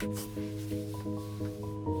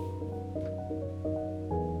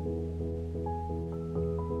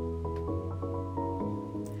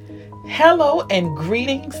Hello and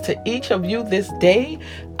greetings to each of you this day.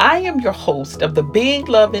 I am your host of the Being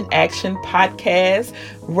Love in Action podcast,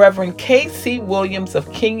 Reverend K.C. Williams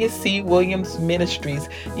of Kenya C. Williams Ministries.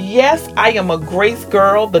 Yes, I am a grace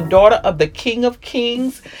girl, the daughter of the King of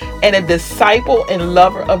Kings, and a disciple and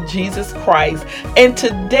lover of Jesus Christ. And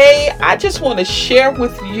today, I just want to share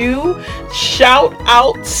with you Shout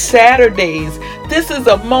Out Saturdays. This is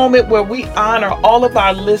a moment where we honor all of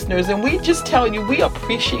our listeners, and we just tell you we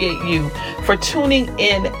appreciate you for tuning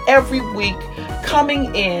in every week,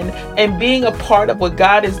 coming in and being a part of what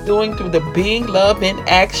God is doing through the Being Love in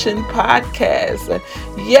Action podcast.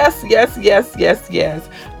 Yes, yes, yes, yes, yes.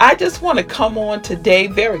 I just want to come on today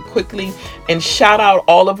very quickly and shout out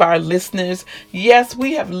all of our listeners. Yes,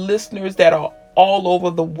 we have listeners that are all over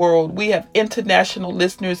the world. We have international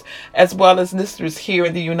listeners as well as listeners here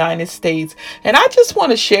in the United States. And I just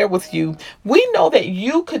want to share with you, we know that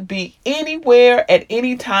you could be anywhere at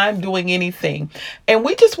any time doing anything. And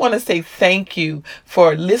we just want to say thank you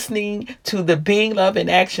for listening to the Being Love in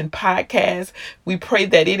Action podcast. We pray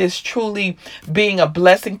that it is truly being a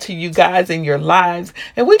blessing to you guys in your lives.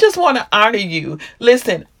 And we just want to honor you.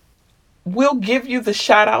 Listen, we'll give you the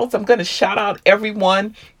shout outs. I'm going to shout out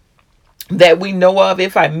everyone that we know of.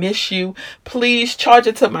 If I miss you, please charge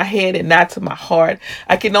it to my head and not to my heart.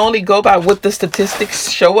 I can only go by what the statistics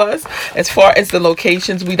show us as far as the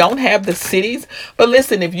locations. We don't have the cities. But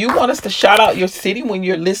listen, if you want us to shout out your city when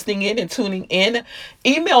you're listening in and tuning in,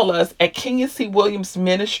 email us at Kenya C. Williams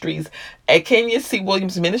Ministries at Kenya C.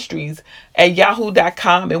 Williams Ministries at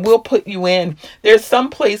yahoo.com, and we'll put you in. There's some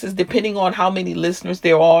places, depending on how many listeners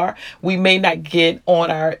there are, we may not get on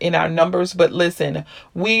our numbers. But listen,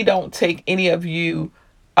 we don't take any of you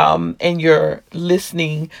and you're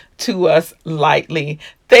listening to us lightly.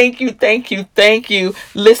 Thank you, thank you, thank you.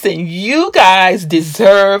 Listen, you guys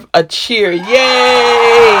deserve a cheer. Yay!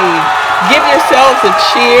 Give yourselves a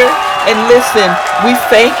cheer. And listen, we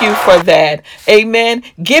thank you for that. Amen.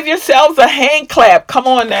 Give yourselves a hand clap. Come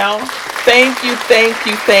on now. Thank you, thank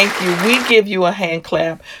you, thank you. We give you a hand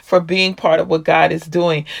clap for being part of what God is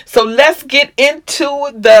doing. So let's get into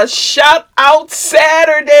the Shout Out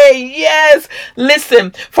Saturday. Yes.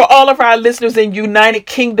 Listen, for all of our listeners in United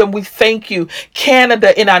Kingdom, we thank you.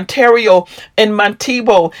 Canada, in Ontario, in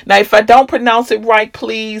Montego. Now, if I don't pronounce it right,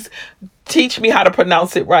 please teach me how to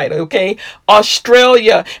pronounce it right, okay?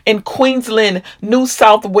 Australia and Queensland, New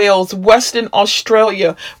South Wales, Western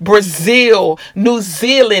Australia, Brazil, New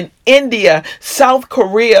Zealand, India, South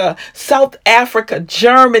Korea, South Africa,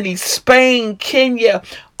 Germany, Spain, Kenya,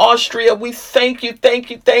 Austria. We thank you, thank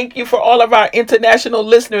you, thank you for all of our international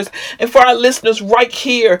listeners and for our listeners right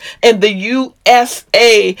here in the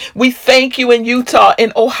USA. We thank you in Utah,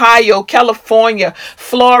 in Ohio, California,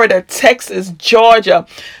 Florida, Texas, Georgia,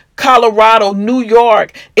 Colorado, New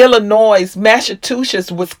York, Illinois,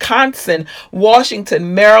 Massachusetts, Wisconsin,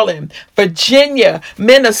 Washington, Maryland, Virginia,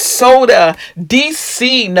 Minnesota,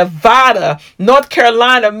 DC, Nevada, North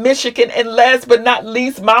Carolina, Michigan, and last but not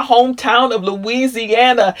least, my hometown of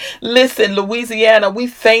Louisiana. Listen, Louisiana, we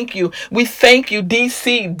thank you. We thank you,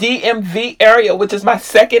 DC, DMV area, which is my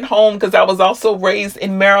second home because I was also raised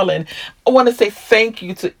in Maryland. I want to say thank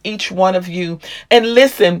you to each one of you. And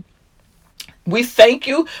listen, we thank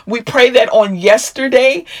you. We pray that on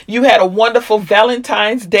yesterday you had a wonderful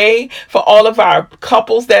Valentine's Day. For all of our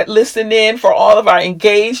couples that listen in, for all of our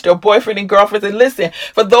engaged or boyfriend and girlfriends. And listen,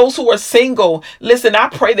 for those who are single, listen, I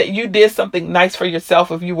pray that you did something nice for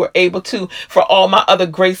yourself if you were able to. For all my other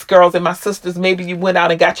grace girls and my sisters, maybe you went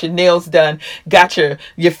out and got your nails done, got your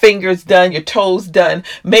fingers done, your toes done.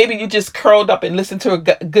 Maybe you just curled up and listened to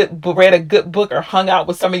read a good book or hung out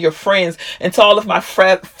with some of your friends. And to all of my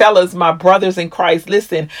fellas, my brothers in Christ,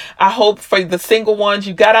 listen, I hope for the single ones,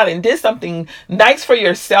 you got out and did something nice for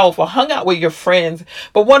yourself or hung out with your friends.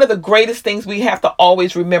 But one of the greatest things we have to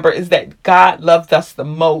always remember is that God loved us the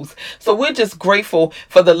most. So we're just grateful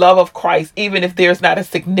for the love of Christ, even if there's not a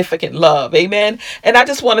significant love. Amen. And I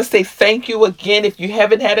just want to say thank you again. If you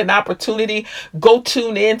haven't had an opportunity, go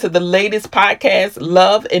tune in to the latest podcast,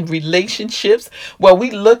 Love and Relationships, where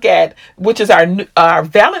we look at, which is our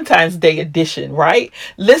Valentine's Day edition, right?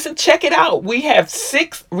 Listen, check it out. we have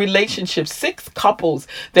 6 relationships, 6 couples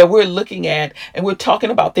that we're looking at, and we're talking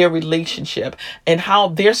about their relationship and how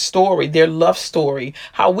their story, their love story,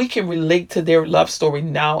 how we can relate to their love story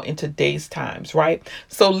now in today's times, right?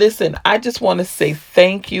 So listen, I just want to say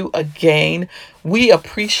thank you again. We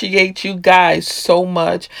appreciate you guys so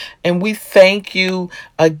much, and we thank you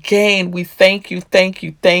again. We thank you, thank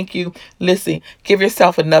you, thank you. Listen, give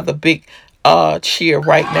yourself another big cheer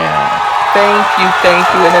right now. Thank you,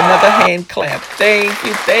 and another hand clap. Thank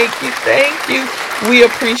you, thank you, thank you. We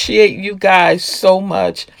appreciate you guys so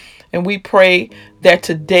much. And we pray that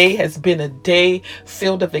today has been a day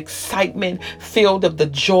filled of excitement, filled of the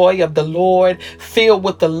joy of the Lord, filled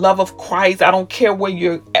with the love of Christ. I don't care where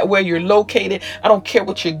you're located. I don't care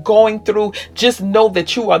what you're going through. Just know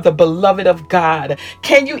that you are the beloved of God.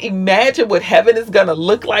 Can you imagine what heaven is going to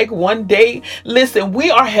look like one day? Listen,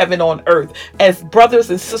 we are heaven on earth as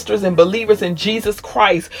brothers and sisters and believers in Jesus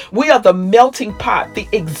Christ. We are the melting pot, the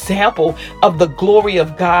example of the glory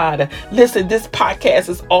of God. Listen, this podcast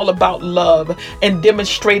is all about love and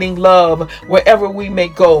demonstrating love wherever we may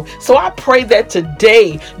go. So I pray that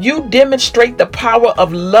today you demonstrate the power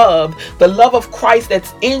of love, the love of Christ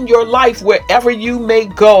that's in your life wherever you may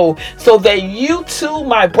go, so that you too,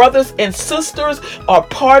 my brothers and sisters, are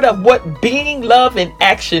part of what being love in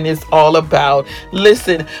action is all about.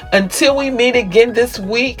 Listen, until we meet again this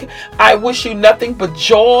week, I wish you nothing but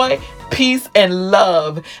joy, peace, and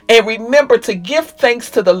love. And remember to give thanks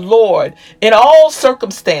to the Lord in all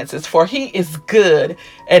circumstances, for he is good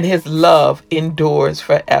and his love endures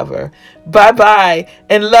forever. Bye bye,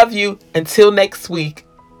 and love you until next week.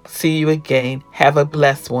 See you again. Have a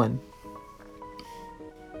blessed one.